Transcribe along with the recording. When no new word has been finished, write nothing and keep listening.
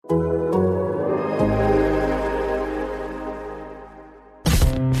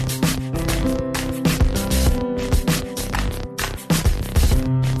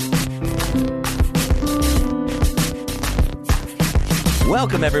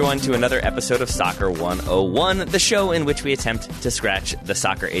Welcome, everyone, to another episode of Soccer 101, the show in which we attempt to scratch the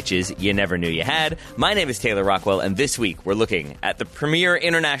soccer itches you never knew you had. My name is Taylor Rockwell, and this week we're looking at the premier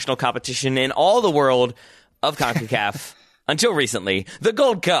international competition in all the world of Concacaf. Until recently, the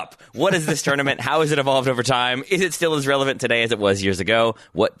Gold Cup. What is this tournament? How has it evolved over time? Is it still as relevant today as it was years ago?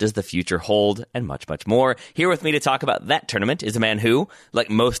 What does the future hold? And much, much more. Here with me to talk about that tournament is a man who, like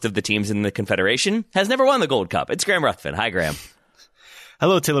most of the teams in the Confederation, has never won the Gold Cup. It's Graham Ruthven. Hi, Graham.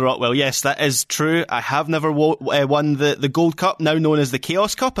 Hello, Taylor Rockwell. Yes, that is true. I have never won the Gold Cup, now known as the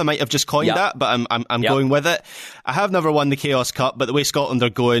Chaos Cup. I might have just coined that, but I'm going with it. I have never won the Chaos Cup, but the way Scotland are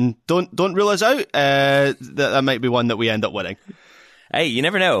going, don't rule us out. That might be one that we end up winning. Hey, you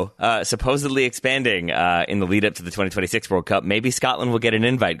never know. Supposedly expanding in the lead up to the 2026 World Cup. Maybe Scotland will get an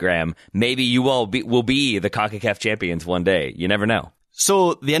invite, Graham. Maybe you all will be the CONCACAF champions one day. You never know.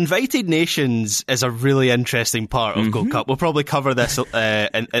 So the invited nations is a really interesting part of Gold Cup. We'll probably cover this in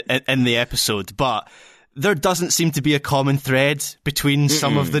the episode, but there doesn't seem to be a common thread between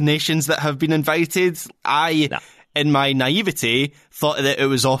some of the nations that have been invited. In my naivety, thought that it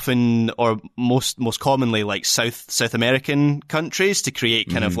was often, or most commonly, like South American countries to create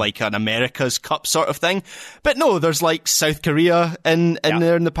kind of like an America's Cup sort of thing. But no, there's like South Korea in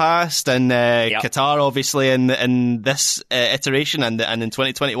there in the past, and Qatar obviously in this iteration, and in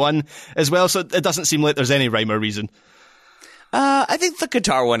 2021 as well. So it doesn't seem like there's any rhyme or reason. I think the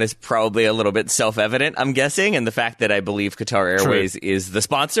Qatar one is probably a little bit self-evident, I'm guessing, and the fact that I believe Qatar Airways is the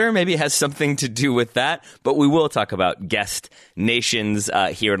sponsor maybe has something to do with that, but we will talk about guest nations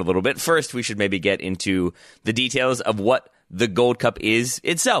here in a little bit. First, we should maybe get into the details of what the Gold Cup is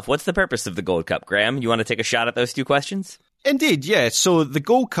itself. What's the purpose of the Gold Cup, Graham? You want to take a shot at those two questions? Indeed, yeah. So the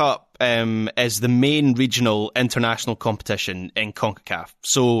Gold Cup is the main regional international competition in CONCACAF.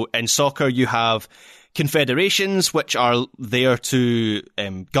 So in soccer, you have confederations, which are there to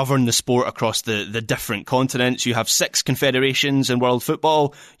govern the sport across the different continents. You have 6 confederations in world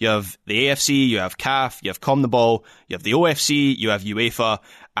football. You have the AFC, you have CAF, you have CONMEBOL, you have the OFC, you have UEFA,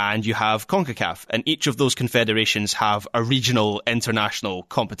 and you have CONCACAF. And each of those confederations have a regional international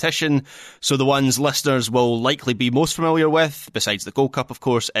competition. So the ones listeners will likely be most familiar with, besides the Gold Cup, of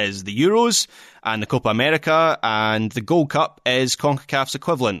course, is the Euros and the Copa America. And the Gold Cup is CONCACAF's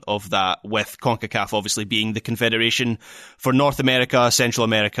equivalent of that, with CONCACAF obviously being the confederation for North America, Central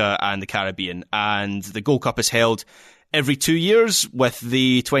America, and the Caribbean. And the Gold Cup is held every 2 years, with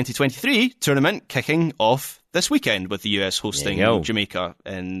the 2023 tournament kicking off this weekend, with the US hosting Jamaica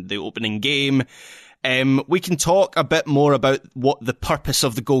in the opening game. We can talk a bit more about what the purpose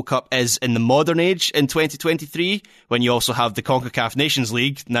of the Gold Cup is in the modern age in 2023, when you also have the CONCACAF Nations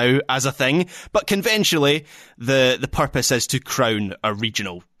League now as a thing. But conventionally, the purpose is to crown a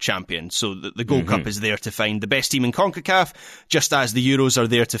regional champion. So the Gold Cup is there to find the best team in CONCACAF, just as the Euros are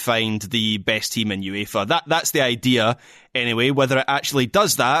there to find the best team in UEFA. That's the idea anyway. Whether it actually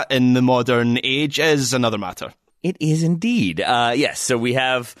does that in the modern age is another matter. It is indeed. Yes, so we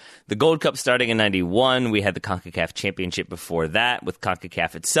have the Gold Cup starting in 91. We had the CONCACAF Championship before that, with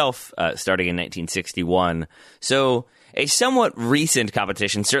CONCACAF itself starting in 1961. So a somewhat recent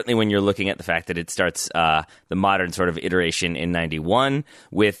competition, certainly when you're looking at the fact that it starts the modern sort of iteration in 91,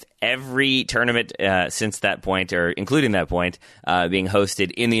 with every tournament since that point, or including that point, being hosted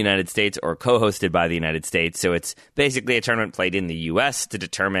in the United States or co-hosted by the United States. So it's basically a tournament played in the U.S. to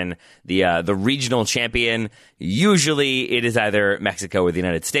determine the regional champion. Usually it is either Mexico or the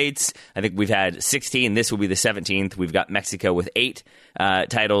United States. I think we've had 16. This will be the 17th. We've got Mexico with 8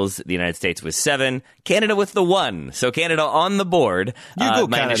 titles, the United States with 7, Canada with the 1. So Canada on the board. You go,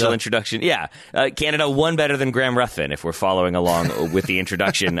 my Canada. Initial introduction. Yeah. Canada one better than Graham Ruthven, if we're following along with the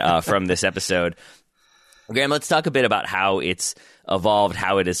introduction from this episode. Graham, let's talk a bit about how it's evolved,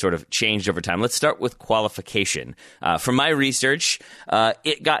 how it has sort of changed over time. Let's start with qualification. From my research,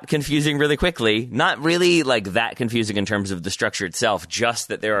 it got confusing really quickly. Not really like that confusing in terms of the structure itself, just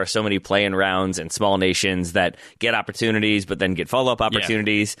that there are so many play-in rounds and small nations that get opportunities but then get follow-up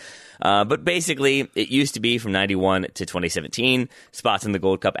opportunities. But basically, it used to be from 91 to 2017, spots in the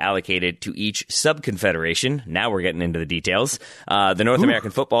Gold Cup allocated to each sub-confederation. Now we're getting into the details. The North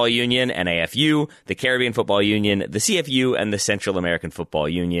American Football Union, NAFU, the Caribbean Football Union, the CFU, and the Central American Football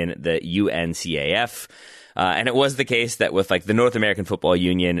Union, the UNCAF. And it was the case that with like the North American Football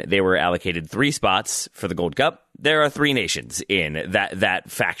Union, they were allocated 3 spots for the Gold Cup. There are 3 nations in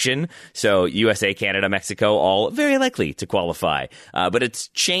that faction. So USA, Canada, Mexico, all very likely to qualify. But it's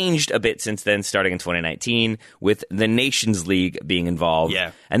changed a bit since then, starting in 2019, with the Nations League being involved.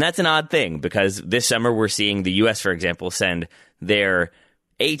 Yeah. And that's an odd thing, because this summer we're seeing the US, for example, send their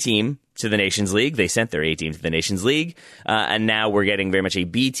A team to the Nations League. They sent their A team to the Nations League, and now we're getting very much a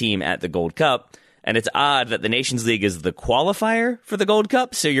B team at the Gold Cup. And it's odd that the Nations League is the qualifier for the Gold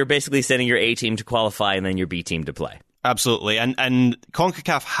Cup, so you're basically sending your A team to qualify and then your B team to play. Absolutely. And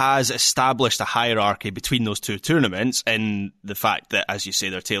CONCACAF has established a hierarchy between those two tournaments in the fact that, as you say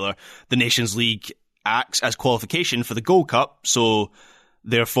there, Taylor, the Nations League acts as qualification for the Gold Cup, so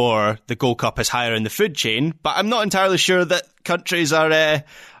therefore the Gold Cup is higher in the food chain. But I'm not entirely sure that countries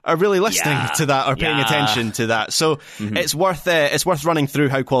are really listening to that or paying attention to that. So it's worth running through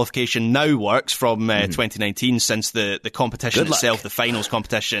how qualification now works from 2019, since the competition itself, the finals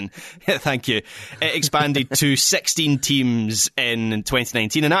competition, thank you, it expanded to 16 teams in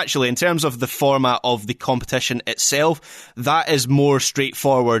 2019. And actually, in terms of the format of the competition itself, that is more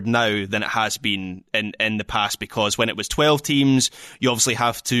straightforward now than it has been in the past, because when it was 12 teams, you obviously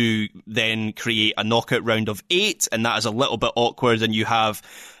have to then create a knockout round of 8, and that is a little bit awkward, and you have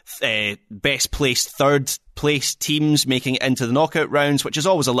best placed third place teams making it into the knockout rounds, which is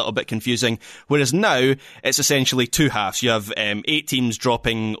always a little bit confusing. Whereas now it's essentially two halves. You have 8 teams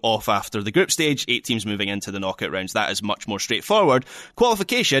dropping off after the group stage, 8 teams moving into the knockout rounds. That is much more straightforward.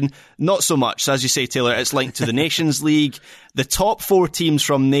 Qualification, not so much. So as you say, Taylor, it's linked to the Nations League. The top 4 teams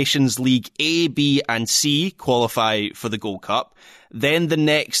from Nations League A, B and C qualify for the Gold Cup. Then the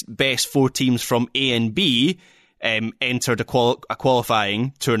next best 4 teams from A and B entered a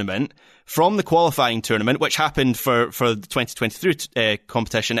qualifying tournament. From the qualifying tournament, which happened for the 2023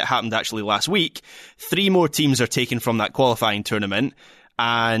 competition, it happened actually last week, 3 more teams are taken from that qualifying tournament.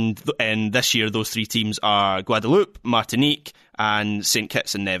 And this year, those 3 teams are Guadeloupe, Martinique, and St.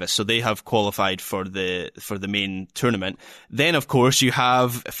 Kitts and Nevis. So they have qualified for the main tournament. Then, of course,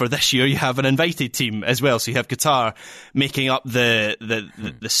 for this year, you have an invited team as well. So you have Qatar making up the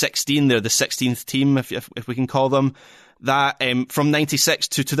 16. They're the 16th team, if we can call them that. From 96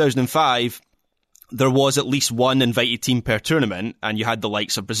 to 2005, there was at least one invited team per tournament, and you had the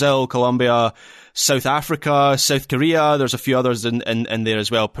likes of Brazil, Colombia, South Africa, South Korea. There's a few others in there as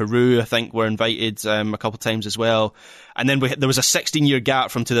well. Peru, I think, were invited a couple of times as well. And then there was a 16-year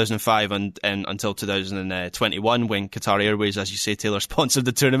gap from 2005 and until 2021, when Qatar Airways, as you say, Taylor, sponsored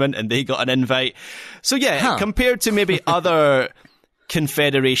the tournament and they got an invite. So yeah, compared to maybe other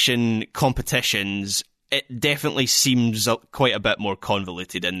confederation competitions, it definitely seems quite a bit more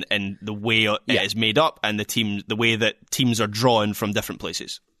convoluted in the way it is made up and the way that teams are drawn from different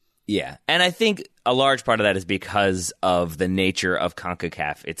places. Yeah, and I think a large part of that is because of the nature of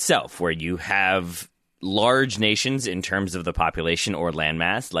CONCACAF itself, where you have large nations in terms of the population or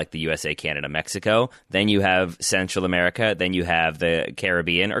landmass, like the USA, Canada, Mexico. Then you have Central America. Then you have the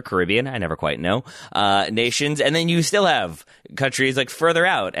Caribbean, I never quite know, nations. And then you still have countries like further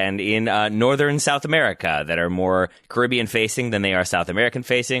out and in northern South America that are more Caribbean-facing than they are South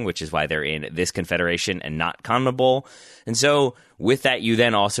American-facing, which is why they're in this confederation and not CONMEBOL. And so with that, you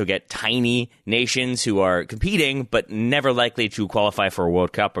then also get tiny nations who are competing but never likely to qualify for a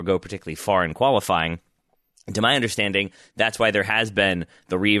World Cup or go particularly far in qualifying. And to my understanding, that's why there has been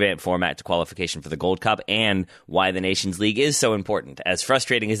the revamped format to qualification for the Gold Cup and why the Nations League is so important. As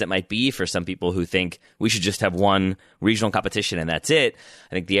frustrating as it might be for some people who think we should just have one regional competition and that's it,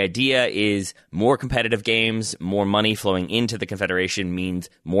 I think the idea is more competitive games, more money flowing into the Confederation means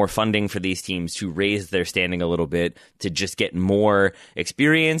more funding for these teams to raise their standing a little bit, to just get more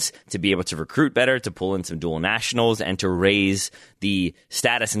experience, to be able to recruit better, to pull in some dual nationals, and to raise the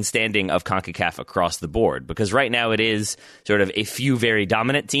status and standing of CONCACAF across the board. Because right now it is sort of a few very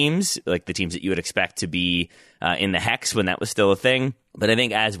dominant teams, like the teams that you would expect to be in the Hex when that was still a thing. But I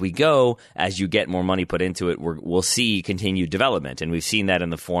think as we go, as you get more money put into it, we'll see continued development. And we've seen that in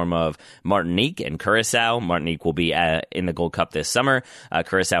the form of Martinique and Curacao. Martinique will be in the Gold Cup this summer.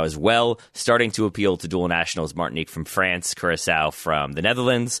 Curacao as well, starting to appeal to dual nationals. Martinique from France, Curacao from the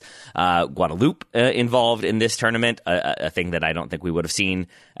Netherlands. Guadeloupe involved in this tournament, a thing that I don't think we would have seen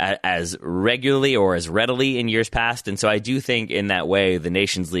as regularly or as readily in years past. And so I do think in that way, the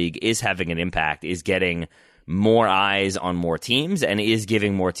Nations League is having an impact, is getting more eyes on more teams, and is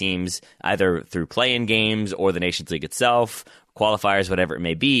giving more teams, either through play-in games or the Nations League itself, qualifiers, whatever it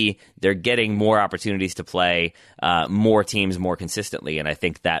may be, they're getting more opportunities to play more teams more consistently, and I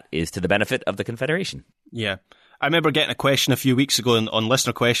think that is to the benefit of the Confederation. Yeah. I remember getting a question a few weeks ago on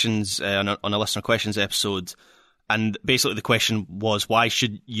Listener Questions, on a Listener Questions episode, and basically the question was, why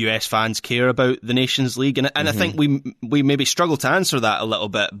should US fans care about the Nations League? And I think we maybe struggle to answer that a little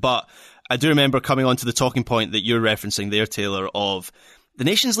bit, but I do remember coming on to the talking point that you're referencing there, Taylor, of the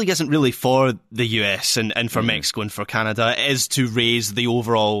Nations League isn't really for the US and for Mexico and for Canada. It is to raise the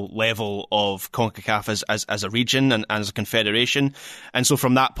overall level of CONCACAF as a region and as a confederation. And so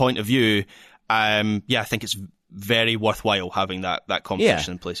from that point of view, I think it's very worthwhile having that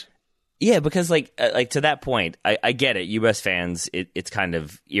competition in place. Yeah, because like to that point, I get it. U.S. fans, it's kind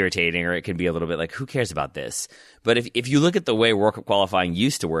of irritating, or it can be a little bit like, who cares about this? But if you look at the way World Cup qualifying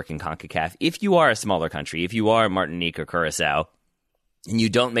used to work in CONCACAF, if you are a smaller country, if you are Martinique or Curacao, and you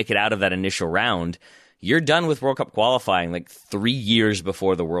don't make it out of that initial round, you're done with World Cup qualifying like 3 years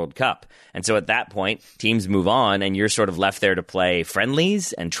before the World Cup. And so at that point, teams move on, and you're sort of left there to play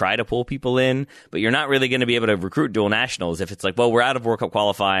friendlies and try to pull people in, but you're not really going to be able to recruit dual nationals if it's like, well, we're out of World Cup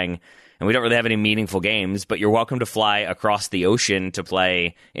qualifying, and we don't really have any meaningful games, but you're welcome to fly across the ocean to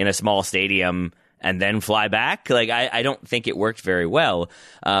play in a small stadium and then fly back. Like, I don't think it worked very well.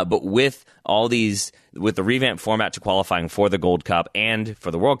 But with with the revamped format to qualifying for the Gold Cup and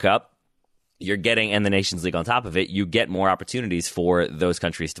for the World Cup, you're getting, and the Nations League on top of it, you get more opportunities for those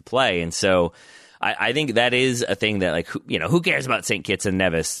countries to play. And so I think that is a thing that, like, who cares about St. Kitts and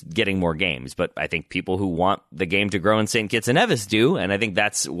Nevis getting more games? But I think people who want the game to grow in St. Kitts and Nevis do, and I think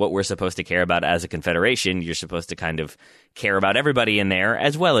that's what we're supposed to care about as a confederation. You're supposed to kind of care about everybody in there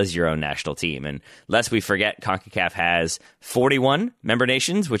as well as your own national team. And lest we forget, CONCACAF has 41 member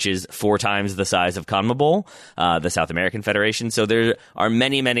nations, which is 4 times the size of CONMEBOL, the South American Federation. So there are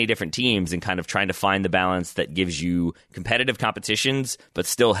many, many different teams, and kind of trying to find the balance that gives you competitive competitions but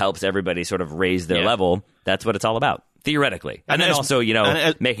still helps everybody sort of raise their level. That's what it's all about, theoretically. And then also,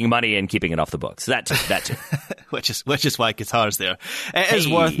 making money and keeping it off the books. That too. which is why Qatar's there. It is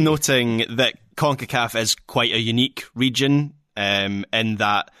worth noting that CONCACAF is quite a unique region, in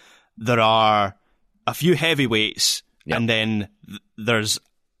that there are a few heavyweights, and then there's,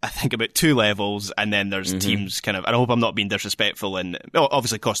 I think, about 2 levels, and then there's teams kind of, and I hope I'm not being disrespectful, and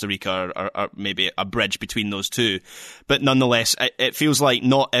obviously Costa Rica are maybe a bridge between those two, but nonetheless, it feels like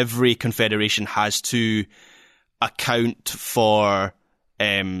not every confederation has to account for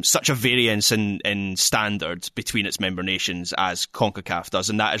such a variance in standards between its member nations as CONCACAF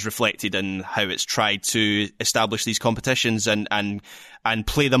does, and that is reflected in how it's tried to establish these competitions and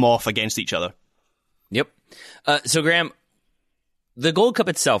play them off against each other. Yep. So Graham, the Gold Cup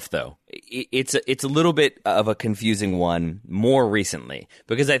itself, though, it's a little bit of a confusing one more recently,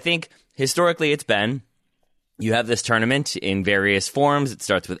 because I think historically it's been, you have this tournament in various forms. It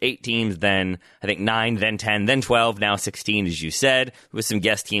starts with 8 teams, then I think 9, then 10, then 12, now 16, as you said, with some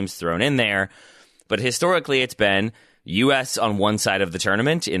guest teams thrown in there. But historically, it's been U.S. on one side of the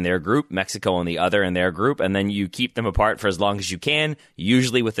tournament in their group, Mexico on the other in their group, and then you keep them apart for as long as you can,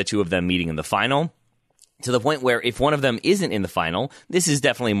 usually with the 2 of them meeting in the final. To the point where if one of them isn't in the final, this is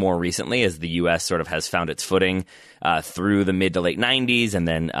definitely more recently, as the U.S. sort of has found its footing through the mid to late 90s and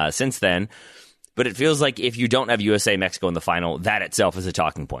then since then. But it feels like if you don't have USA, Mexico in the final, that itself is a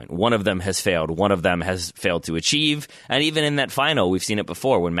talking point. One of them has failed. One of them has failed to achieve. And even in that final, we've seen it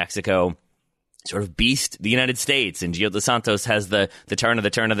before when Mexico sort of beast the United States and Gio Dos Santos has the turn of the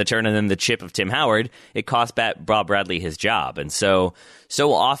turn of the turn and then the chip of Tim Howard. It cost Bob Bradley his job. And so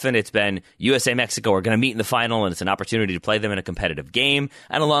often it's been USA, Mexico are going to meet in the final, and it's an opportunity to play them in a competitive game.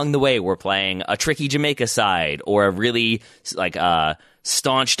 And along the way, we're playing a tricky Jamaica side or a really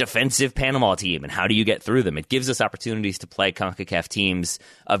staunch defensive Panama team, and how do you get through them? It gives us opportunities to play CONCACAF teams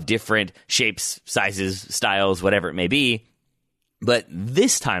of different shapes, sizes, styles, whatever it may be. But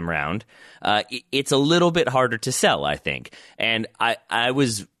this time round, it's a little bit harder to sell, I think. And I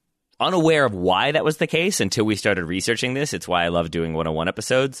was unaware of why that was the case until we started researching this. It's why I love doing 101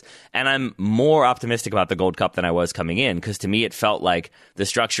 episodes. And I'm more optimistic about the Gold Cup than I was coming in, because to me it felt like the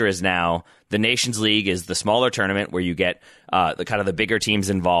structure is now the Nations League is the smaller tournament where you get the bigger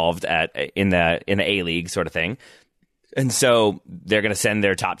teams involved in the A-League sort of thing. And so they're going to send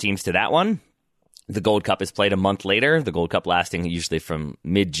their top teams to that one. The Gold Cup is played a month later, the Gold Cup lasting usually from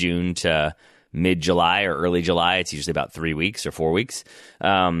mid-June to mid-July or early July. It's usually about 3 weeks or 4 weeks.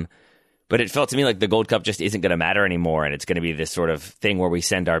 But it felt to me like the Gold Cup just isn't going to matter anymore, and it's going to be this sort of thing where we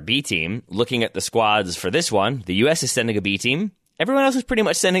send our B team. Looking at the squads for this one, the U.S. is sending a B team. Everyone else is pretty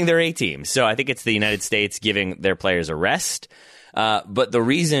much sending their A team. So I think it's the United States giving their players a rest. But the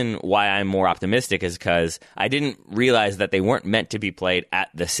reason why I'm more optimistic is because I didn't realize that they weren't meant to be played at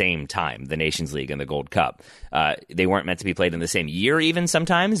the same time, the Nations League and the Gold Cup. They weren't meant to be played in the same year even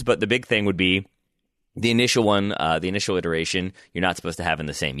sometimes, but the big thing would be the initial one, the initial iteration, you're not supposed to have in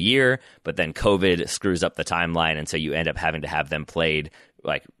the same year, but then COVID screws up the timeline, and so you end up having to have them played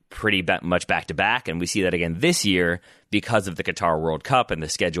like pretty much back to back, and we see that again this year because of the Qatar World Cup and the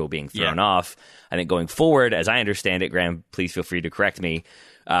schedule being thrown off. I think going forward, as I understand it, Graham, please feel free to correct me,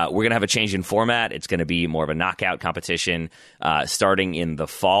 we're going to have a change in format. It's going to be more of a knockout competition starting in the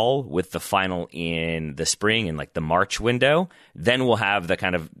fall with the final in the spring in like the March window. Then we'll have the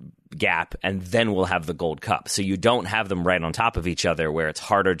kind of gap, and then we'll have the Gold Cup. So you don't have them right on top of each other where it's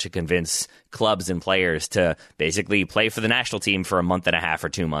harder to convince clubs and players to basically play for the national team for a month and a half or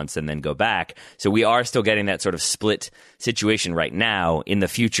 2 months and then go back. So we are still getting that sort of split situation right now. In the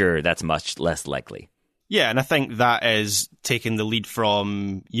future, that's much less likely. Yeah, and I think that is taking the lead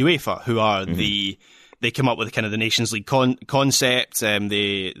from UEFA, who are they come up with kind of the Nations League concept.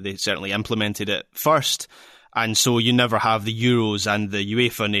 They certainly implemented it first. And so you never have the Euros and the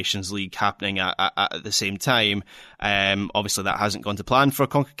UEFA Nations League happening at the same time. Obviously, that hasn't gone to plan for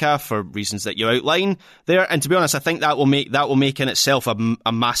Concacaf for reasons that you outline there. And to be honest, I think that will make in itself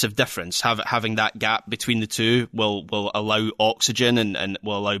a massive difference. Having that gap between the two will allow oxygen and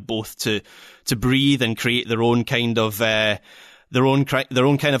will allow both to breathe and create their own kind of their own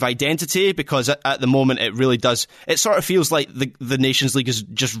kind of identity, because at the moment it really does. It sort of feels like the Nations League is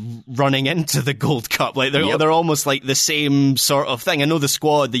just running into the Gold Cup. Like they're almost like the same sort of thing. I know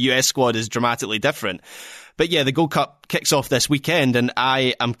the US squad is dramatically different, but yeah, the Gold Cup kicks off this weekend, and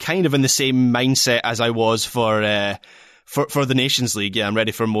I am kind of in the same mindset as I was for the Nations League. Yeah, I'm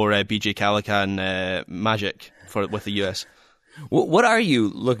ready for more BJ Callaghan magic with the US. What are you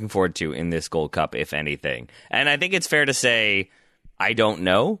looking forward to in this Gold Cup, if anything? And I think it's fair to say I don't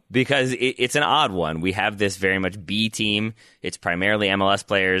know, because it's an odd one. We have this very much B team. It's primarily MLS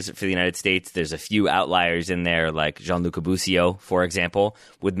players for the United States. There's a few outliers in there, like Gianluca Busio, for example.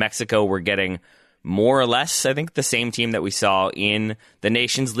 With Mexico, we're getting more or less, I think, the same team that we saw in the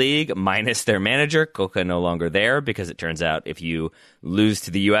Nations League, minus their manager. Coca no longer there, because it turns out if you lose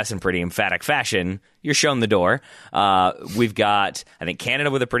to the U.S. in pretty emphatic fashion, you're shown the door. We've got, I think, Canada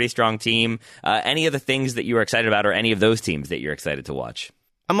with a pretty strong team. Any of the things that you are excited about, or any of those teams that you're excited to watch?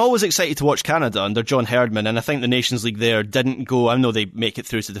 I'm always excited to watch Canada under John Herdman, and I think the Nations League there didn't go. I know they make it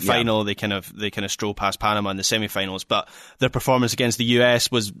through to the final. They kind of stroll past Panama in the semi-finals, but their performance against the US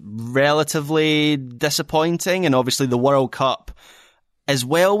was relatively disappointing, and obviously the World Cup as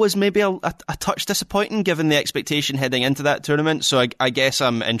well was maybe a touch disappointing given the expectation heading into that tournament. So I guess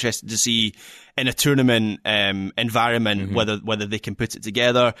I'm interested to see in a tournament environment whether they can put it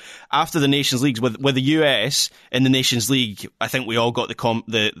together. After the Nations Leagues with the US in the Nations League, I think we all got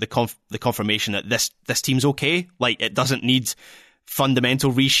the confirmation that this team's okay. Like, it doesn't need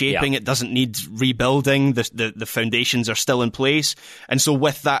fundamental reshaping. It doesn't need rebuilding. The foundations are still in place. And so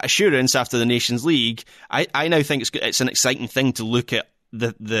with that assurance after the Nations League, I now think it's an exciting thing to look at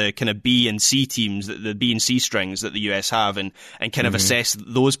the kind of B and C teams, the B and C strings that the US have, and kind of assess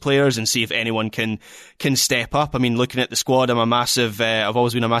those players and see if anyone can step up. I mean, looking at the squad, I've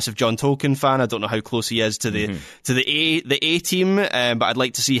always been a massive John Tolkien fan. I don't know how close he is to the A team, but I'd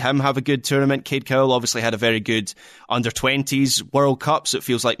like to see him have a good tournament. Cade Cowell obviously had a very good under-20s World Cup, so it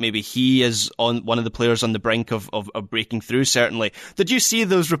feels like maybe he is on one of the players on the brink of breaking through, certainly. Did you see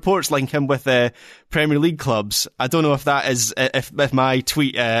those reports link him with Premier League clubs? I don't know if that is, if my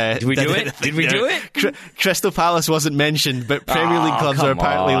tweet... Did we do it? Crystal Palace wasn't mentioned, but Premier League clubs are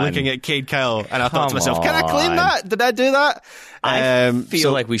apparently looking at Cade Cowell, and I thought to myself, can I claim that? Did I do that? I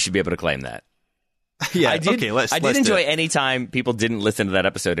feel like we should be able to claim that. Yeah, I did enjoy any time people didn't listen to that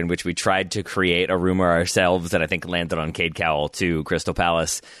episode in which we tried to create a rumor ourselves that I think landed on Cade Cowell to Crystal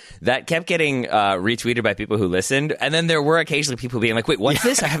Palace that kept getting retweeted by people who listened. And then there were occasionally people being like, wait, what's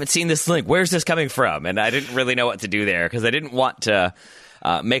this? I haven't seen this link. Where's this coming from? And I didn't really know what to do there because I didn't want to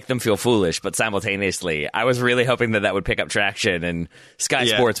make them feel foolish. But simultaneously, I was really hoping that would pick up traction and Sky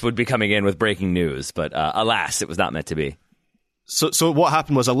Sports would be coming in with breaking news. But alas, it was not meant to be. So what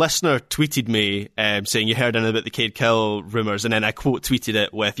happened was a listener tweeted me saying, you heard anything about the Cade Cowell rumours, and then I quote tweeted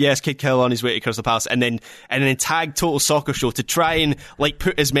it with, yes, Cade Cowell on his way to Crystal Palace, and then tagged Total Soccer Show to try and like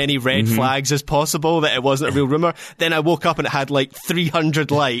put as many red flags as possible that it wasn't a real rumour. Then I woke up and it had like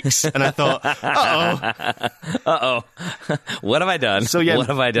 300 likes, and I thought, uh-oh. What have I done? So yeah, what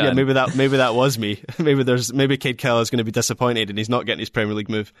have I done? Yeah, maybe that was me. Maybe Cade Cowell is going to be disappointed and he's not getting his Premier League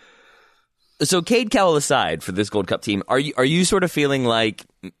move. So Cade Cowell aside for this Gold Cup team, are you sort of feeling like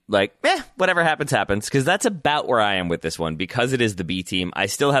whatever happens? Because that's about where I am with this one. Because it is the B team, I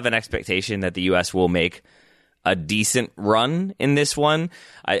still have an expectation that the U.S. will make a decent run in this one.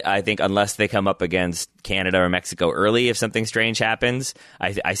 I think unless they come up against Canada or Mexico early, if something strange happens,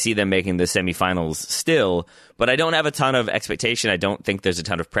 I see them making the semifinals still. But I don't have a ton of expectation. I don't think there's a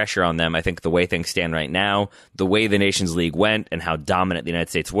ton of pressure on them. I think the way things stand right now, the way the Nations League went and how dominant the United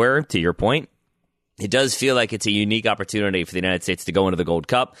States were, to your point, it does feel like it's a unique opportunity for the United States to go into the Gold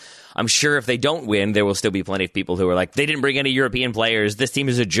Cup. I'm sure if they don't win, there will still be plenty of people who are like, they didn't bring any European players. This team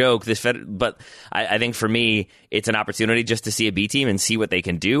is a joke. But I think for me, it's an opportunity just to see a B team and see what they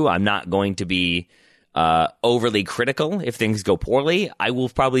can do. I'm not going to be overly critical if things go poorly. I will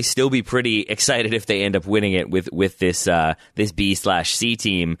probably still be pretty excited if they end up winning it with this B/C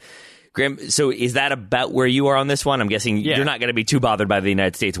team. Graham, so is that about where you are on this one? I'm guessing you're not going to be too bothered by the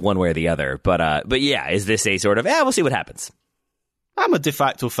United States one way or the other. But yeah, is this a sort of, we'll see what happens? I'm a de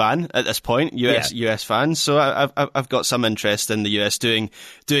facto fan at this point, US fan, so I've got some interest in the US doing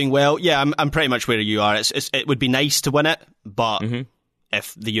well. Yeah, I'm pretty much where you are. It would be nice to win it, but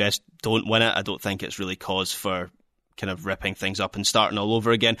if the US don't win it, I don't think it's really cause for kind of ripping things up and starting all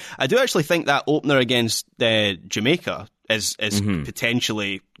over again. I do actually think that opener against Jamaica is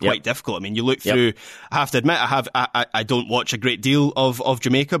potentially quite difficult. I mean, you look through. I have to admit, I don't watch a great deal of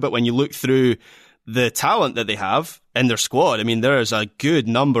Jamaica, but when you look through the talent that they have in their squad, I mean, there is a good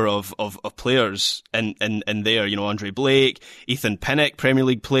number of players in there. You know, Andre Blake, Ethan Pinnock, Premier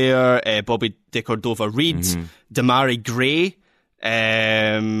League player, Bobby De Cordova-Reid, Damari Gray.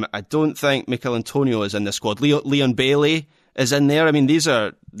 I don't think Mikel Antonio is in the squad. Leon Bailey is in there. I mean, these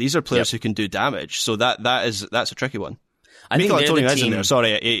are players who can do damage. So that's a tricky one. Mikel Antonio is in there.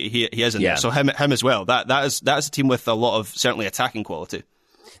 Sorry, he is in there. So him as well. That's a team with a lot of certainly attacking quality.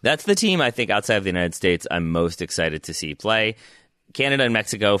 That's the team I think outside of the United States I'm most excited to see play. Canada and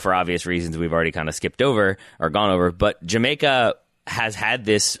Mexico, for obvious reasons, we've already kind of skipped over or gone over. But Jamaica has had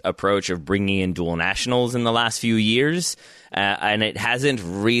this approach of bringing in dual nationals in the last few years, and it hasn't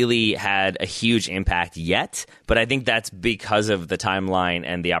really had a huge impact yet. But I think that's because of the timeline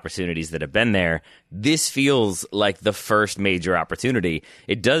and the opportunities that have been there. This feels like the first major opportunity.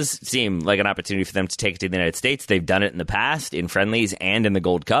 It does seem like an opportunity for them to take it to the United States. They've done it in the past, in friendlies and in the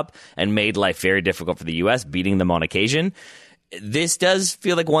Gold Cup, and made life very difficult for the U.S., beating them on occasion. This does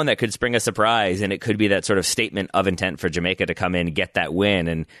feel like one that could spring a surprise, and it could be that sort of statement of intent for Jamaica to come in, get that win,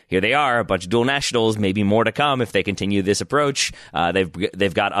 and here they are, a bunch of dual nationals, maybe more to come if they continue this approach.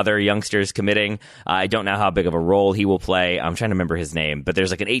 They've got other youngsters committing. I don't know how big of a role he will play. I'm trying to remember his name, but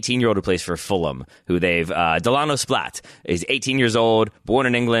there's like an 18-year-old who plays for Fulham, who Delano Splat is 18 years old, born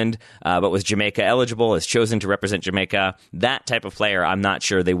in England, but was Jamaica eligible, has chosen to represent Jamaica. That type of player, I'm not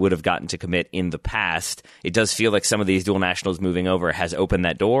sure they would have gotten to commit in the past. It does feel like some of these dual nationals moving over has opened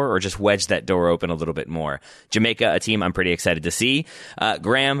that door or just wedged that door open a little bit more. Jamaica, a team I'm pretty excited to see.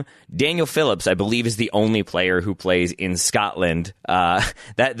 Graham, Daniel Phillips, I believe, is the only player who plays in Scotland.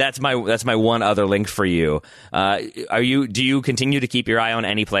 That's my one other link for you. Do you continue to keep your eye on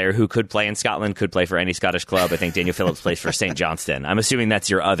any player who could play in Scotland, could play for any Scottish club? I think Daniel Phillips plays for St. Johnstone. I'm assuming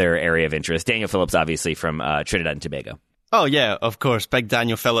that's your other area of interest. Daniel Phillips, obviously, from Trinidad and Tobago. Oh, yeah, of course. Big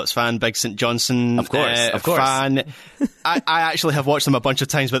Daniel Phillips fan, big St. Johnstone fan. I actually have watched them a bunch of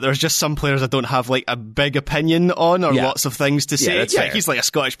times, but there's just some players I don't have like a big opinion on or lots of things to say. Yeah, he's like a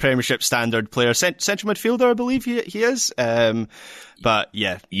Scottish Premiership standard player. Central midfielder, I believe he is. But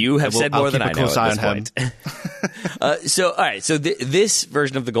yeah. You have said more than I know at this point. All right. So this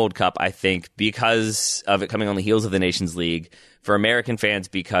version of the Gold Cup, I think, because of it coming on the heels of the Nations League, for American fans,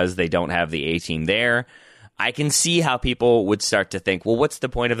 because they don't have the A team there, I can see how people would start to think, well, what's the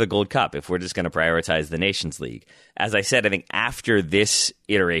point of the Gold Cup if we're just going to prioritize the Nations League? As I said, I think after this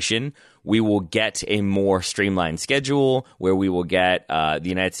iteration, we will get a more streamlined schedule where we will get the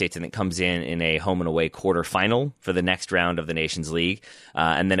United States, and it comes in a home and away quarterfinal for the next round of the Nations League.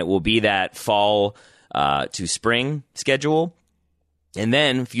 And then it will be that fall to spring schedule. And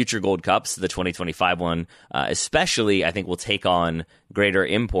then future Gold Cups, the 2025 one, especially, I think will take on greater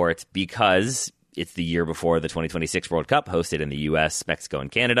import because it's the year before the 2026 World Cup, hosted in the U.S., Mexico, and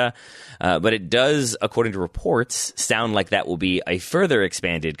Canada. But it does, according to reports, sound like that will be a further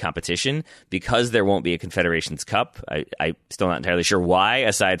expanded competition because there won't be a Confederations Cup. I'm still not entirely sure why,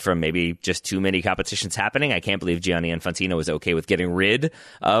 aside from maybe just too many competitions happening. I can't believe Gianni Infantino is okay with getting rid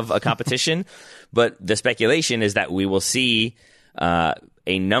of a competition. But the speculation is that we will see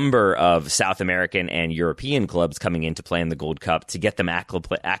a number of South American and European clubs coming in to play in the Gold Cup to get them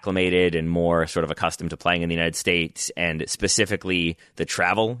acclimated and more sort of accustomed to playing in the United States, and specifically the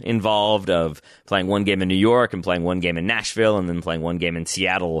travel involved of playing one game in New York and playing one game in Nashville and then playing one game in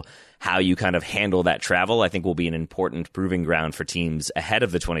Seattle. How you kind of handle that travel, I think, will be an important proving ground for teams ahead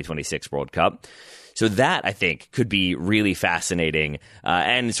of the 2026 World Cup. So that, I think, could be really fascinating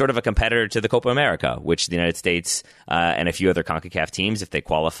and sort of a competitor to the Copa America, which the United States and a few other CONCACAF teams, if they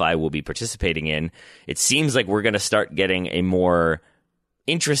qualify, will be participating in. It seems like we're going to start getting a more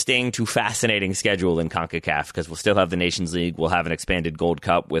interesting to fascinating schedule in CONCACAF because we'll still have the Nations League. We'll have an expanded Gold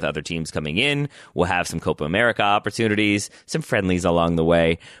Cup with other teams coming in. We'll have some Copa America opportunities, some friendlies along the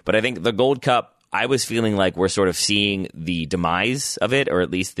way. But I think the Gold Cup, I was feeling like we're sort of seeing the demise of it, or at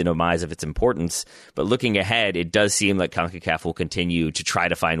least the demise of its importance. But looking ahead, it does seem like CONCACAF will continue to try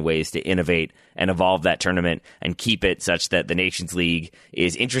to find ways to innovate and evolve that tournament and keep it such that the Nations League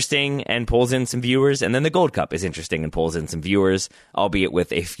is interesting and pulls in some viewers, and then the Gold Cup is interesting and pulls in some viewers, albeit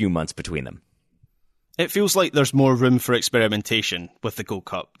with a few months between them. It feels like there's more room for experimentation with the Gold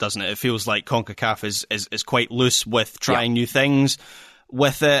Cup, doesn't it? It feels like CONCACAF is quite loose with trying new things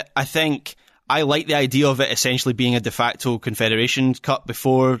with it. I think I like the idea of it essentially being a de facto Confederations Cup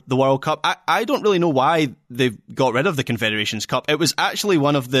before the World Cup. I don't really know why they got rid of the Confederations Cup. It was actually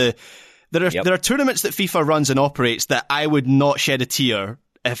one of the... There are tournaments that FIFA runs and operates that I would not shed a tear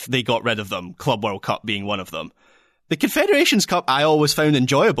if they got rid of them, Club World Cup being one of them. The Confederations Cup I always found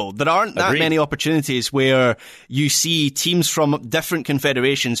enjoyable. There aren't that many opportunities where you see teams from different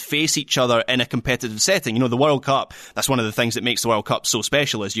confederations face each other in a competitive setting. You know, the World Cup, that's one of the things that makes the World Cup so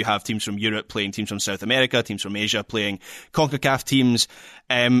special is you have teams from Europe playing teams from South America, teams from Asia playing CONCACAF teams.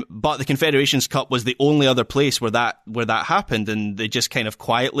 But the Confederations Cup was the only other place where that happened, and they just kind of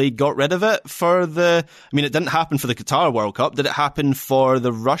quietly got rid of it for it didn't happen for the Qatar World Cup. Did it happen for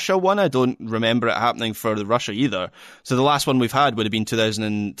the Russia one? I don't remember it happening for the Russia either. So the last one we've had would have been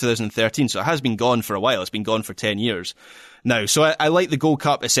 2013. So it has been gone for a while. It's been gone for 10 years now. So I like the Gold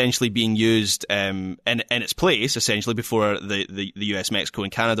Cup essentially being used in its place, essentially, before the US, Mexico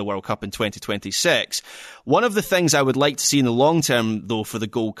and Canada World Cup in 2026. One of the things I would like to see in the long term, though, for the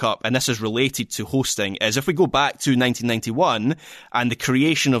Gold Cup, and this is related to hosting, is if we go back to 1991 and the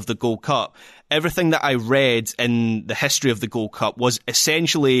creation of the Gold Cup, everything that I read in the history of the Gold Cup was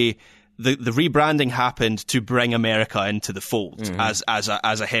essentially the rebranding happened to bring America into the fold as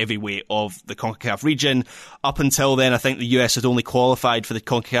a heavyweight of the CONCACAF region. Up until then, I think the US had only qualified for the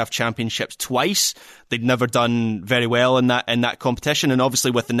CONCACAF championships twice. They'd never done very well in that competition. And obviously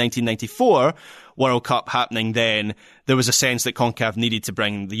with the 1994 World Cup happening then, there was a sense that CONCACAF needed to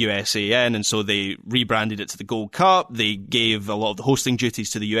bring the USA in, and so they rebranded it to the Gold Cup. They gave a lot of the hosting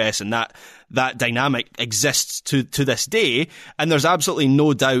duties to the US, and that dynamic exists to this day. And there's absolutely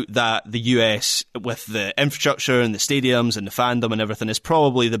no doubt that the US, with the infrastructure and the stadiums and the fandom and everything, is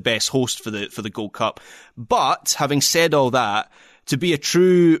probably the best host for the Gold Cup. But having said all that, to be a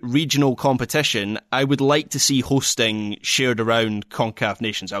true regional competition, I would like to see hosting shared around CONCACAF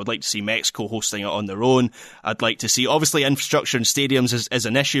nations. I would like to see Mexico hosting it on their own. I'd like to see, obviously, infrastructure and stadiums is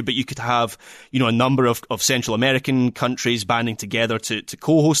an issue, but you could have, a number of Central American countries banding together to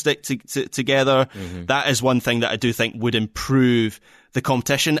co-host it together. Mm-hmm. That is one thing that I do think would improve the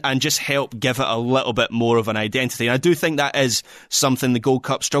competition and just help give it a little bit more of an identity. And I do think that is something the Gold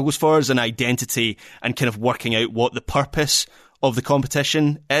Cup struggles for, is an identity and kind of working out what the purpose of the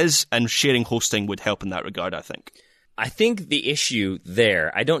competition is, and sharing hosting would help in that regard, I think. I think the issue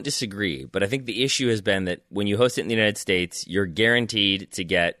there, I don't disagree, but I think the issue has been that when you host it in the United States, you're guaranteed to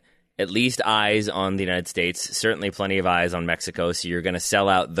get at least eyes on the United States, certainly plenty of eyes on Mexico, so you're going to sell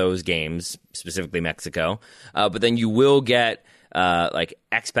out those games, specifically Mexico. But then you will get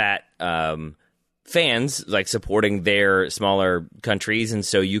expat fans supporting their smaller countries, and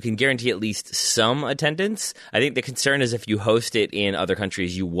so you can guarantee at least some attendance. I think the concern is if you host it in other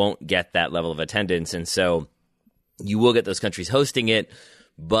countries, you won't get that level of attendance, and so you will get those countries hosting it,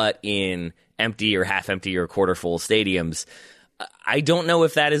 but in empty or half empty or quarter full stadiums. I don't know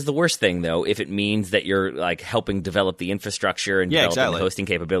if that is the worst thing, though, if it means that you're helping develop the infrastructure and developing the hosting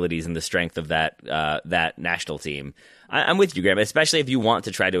capabilities and the strength of that national team. I'm with you, Graham, especially if you want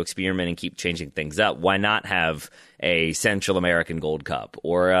to try to experiment and keep changing things up. Why not have a Central American Gold Cup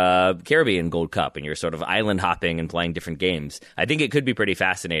or a Caribbean Gold Cup, and you're sort of island hopping and playing different games? I think it could be pretty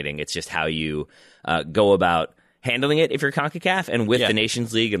fascinating. It's just how you go about handling it if you're CONCACAF, and with the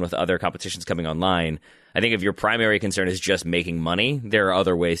Nations League and with other competitions coming online. I think if your primary concern is just making money, there are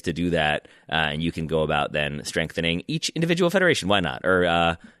other ways to do that, and you can go about then strengthening each individual federation. Why not?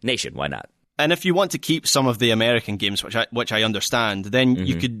 Or nation. Why not? And if you want to keep some of the American games, which I understand, then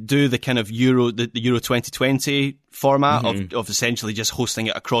you could do the kind of the Euro 2020 format of essentially just hosting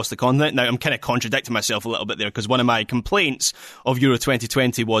it across the continent. Now, I'm kind of contradicting myself a little bit there, because one of my complaints of Euro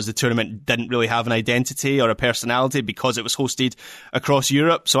 2020 was the tournament didn't really have an identity or a personality because it was hosted across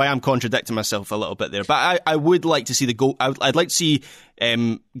Europe. So I am contradicting myself a little bit there. But I would like to see I'd like to see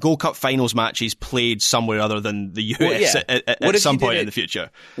Gold Cup finals matches played somewhere other than the US at some point in the future.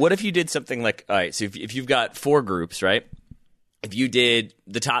 What if you did something like, all right, so if you've got 4 groups, right? If you did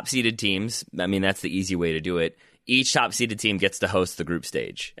the top-seeded teams, I mean, that's the easy way to do it. Each top-seeded team gets to host the group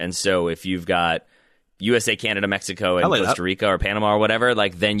stage. And so if you've got USA, Canada, Mexico, and Costa Rica or Panama or whatever,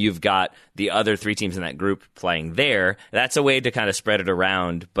 like, then you've got the other 3 teams in that group playing there. That's a way to kind of spread it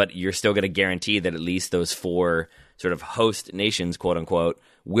around, but you're still going to guarantee that at least those 4 sort of host nations, quote-unquote,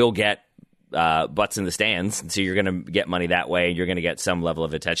 will get butts in the stands. And so you're going to get money that way. You're going to get some level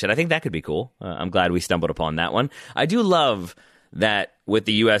of attention. I think that could be cool. I'm glad we stumbled upon that one. I do love that with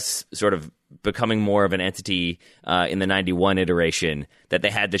the U.S. sort of becoming more of an entity in the 91 iteration, that they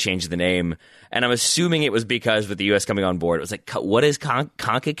had to change the name. And I'm assuming it was because with the U.S. coming on board, it was like, what is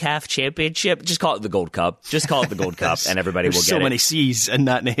Concacaf Championship? Just call it the Gold Cup. Just call it the Gold Cup, and everybody will get it. There's so many C's in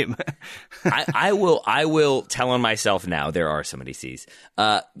that name. I will tell on myself now, there are so many C's.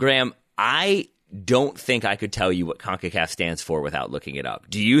 Graham, I don't think I could tell you what CONCACAF stands for without looking it up.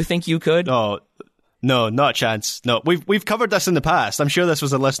 Do you think you could? Oh, no, not a chance. No, we've covered this in the past. I'm sure this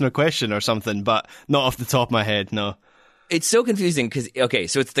was a listener question or something, but not off the top of my head, no. It's so confusing because, okay,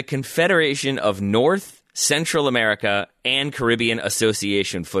 so it's the Confederation of North, Central America, and Caribbean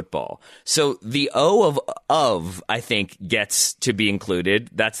Association Football. So the O of I think, gets to be included.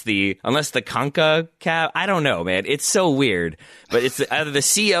 That's unless the CONCACAF, I don't know, man. It's so weird. But it's either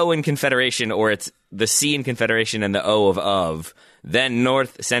the CO in Confederation or it's the C in Confederation and the O of. Then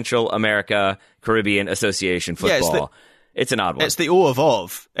North, Central America, Caribbean Association Football. Yeah, it's an odd one. It's the O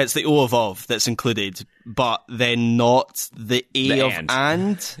of. It's the O of that's included, but then not the A of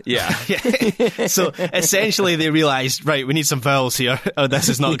and. Yeah. So essentially they realised, right, we need some vowels here, or this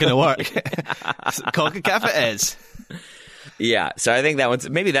is not going to work. CONCACAF it is. Yeah, so I think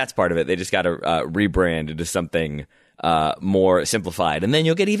maybe that's part of it. They just got to rebrand into something more simplified, and then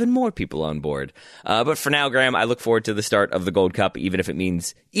you'll get even more people on board. But for now, Graham, I look forward to the start of the Gold Cup, even if it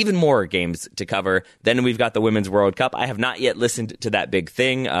means even more games to cover. Then we've got the Women's World Cup. I have not yet listened to that big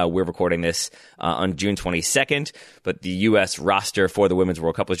thing. We're recording this on June 22nd, but the U.S. roster for the Women's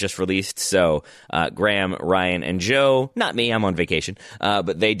World Cup was just released. So Graham, Ryan, and Joe, not me, I'm on vacation,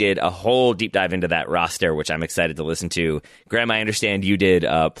 but they did a whole deep dive into that roster, which I'm excited to listen to. Graham, I understand you did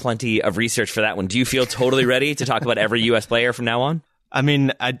plenty of research for that one. Do you feel totally ready to talk about every U.S. player from now on? I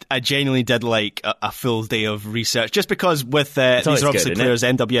mean, I genuinely did like a full day of research, just because with these are obviously players.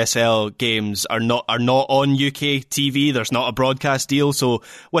 NWSL games are not on UK TV. There's not a broadcast deal, so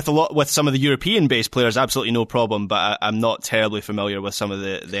with some of the European based players, absolutely no problem. But I'm not terribly familiar with some of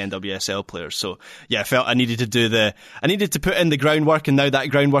the NWSL players. So yeah, I felt I needed to put in the groundwork, and now that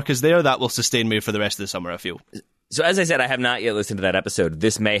groundwork is there, that will sustain me for the rest of the summer, I feel. So as I said, I have not yet listened to that episode.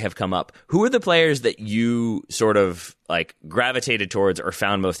 This may have come up. Who are the players that you sort of like gravitated towards or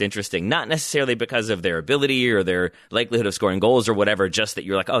found most interesting? Not necessarily because of their ability or their likelihood of scoring goals or whatever, just that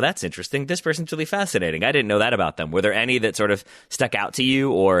you're like, oh, that's interesting. This person's really fascinating. I didn't know that about them. Were there any that sort of stuck out to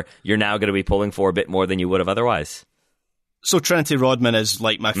you, or you're now going to be pulling for a bit more than you would have otherwise? So Trinity Rodman is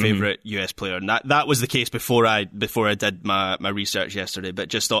like my favourite US player, and that was the case before I did my research yesterday. But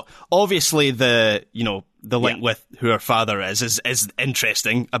just thought, obviously the link with who her father is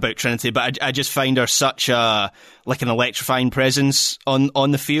interesting about Trinity. But I just find her such an electrifying presence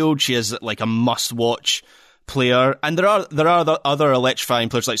on the field. She is like a must watch player, and there are other electrifying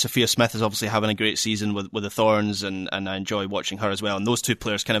players, like Sophia Smith is obviously having a great season with the Thorns, and I enjoy watching her as well, and those two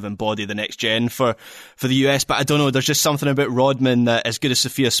players kind of embody the next gen for the US. But I don't know, there's just something about Rodman that, as good as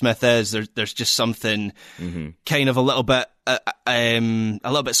Sophia Smith is, there's just something kind of a little bit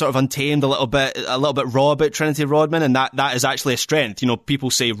sort of untamed, a little bit raw about Trinity Rodman, and that is actually a strength. You know, people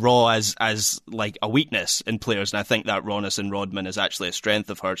say raw as like a weakness in players, and I think that rawness in Rodman is actually a strength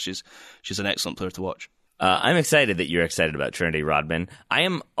of hers. She's an excellent player to watch. I'm excited that you're excited about Trinity Rodman. I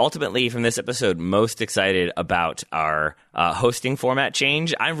am ultimately, from this episode, most excited about our hosting format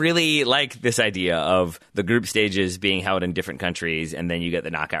change. I really like this idea of the group stages being held in different countries, and then you get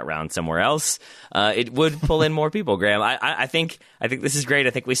the knockout round somewhere else. It would pull in more people, Graham. I think this is great. I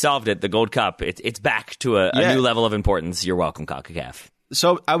think we solved it. The Gold Cup, it's back to a new level of importance. You're welcome, CONCACAF.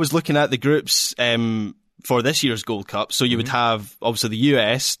 So I was looking at the groups for this year's Gold Cup. So you would have, obviously, the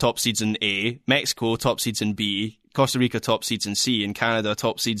US, top seeds in A, Mexico, top seeds in B, Costa Rica top seeds in C and Canada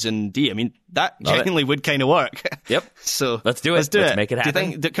top seeds in D. I mean, that Love genuinely would kind of work. Yep. So let's do it. Let's make it happen. Do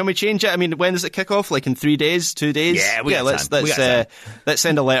you think, can we change it? I mean, when does it kick off? Like in 3 days, 2 days? Yeah, we got time. Let's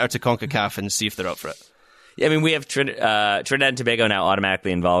send a letter to CONCACAF and see if they're up for it. I mean, we have Trinidad and Tobago now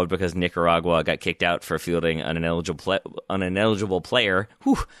automatically involved because Nicaragua got kicked out for fielding an ineligible player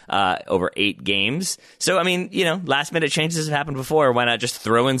over 8 games. So, I mean, last-minute changes have happened before. Why not just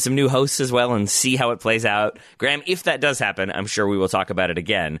throw in some new hosts as well and see how it plays out? Graham, if that does happen, I'm sure we will talk about it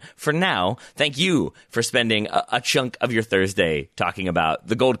again. For now, thank you for spending a chunk of your Thursday talking about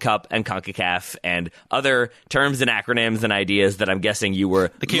the Gold Cup and CONCACAF and other terms and acronyms and ideas that I'm guessing you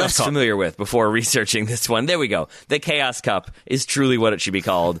were less familiar with before researching this one. There we go. The Chaos Cup is truly what it should be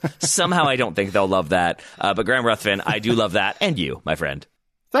called. Somehow I don't think they'll love that. But Graham Ruthven, I do love that. And you, my friend.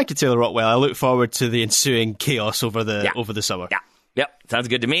 Thank you, Taylor Rockwell. I look forward to the ensuing chaos over the summer. Yeah. Yep, sounds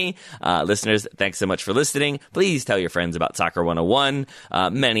good to me. Listeners, thanks so much for listening. Please tell your friends about Soccer 101.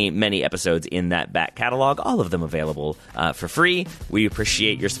 Many episodes in that back catalog, all of them available for free. We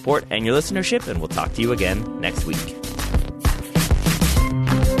appreciate your support and your listenership, and we'll talk to you again next week.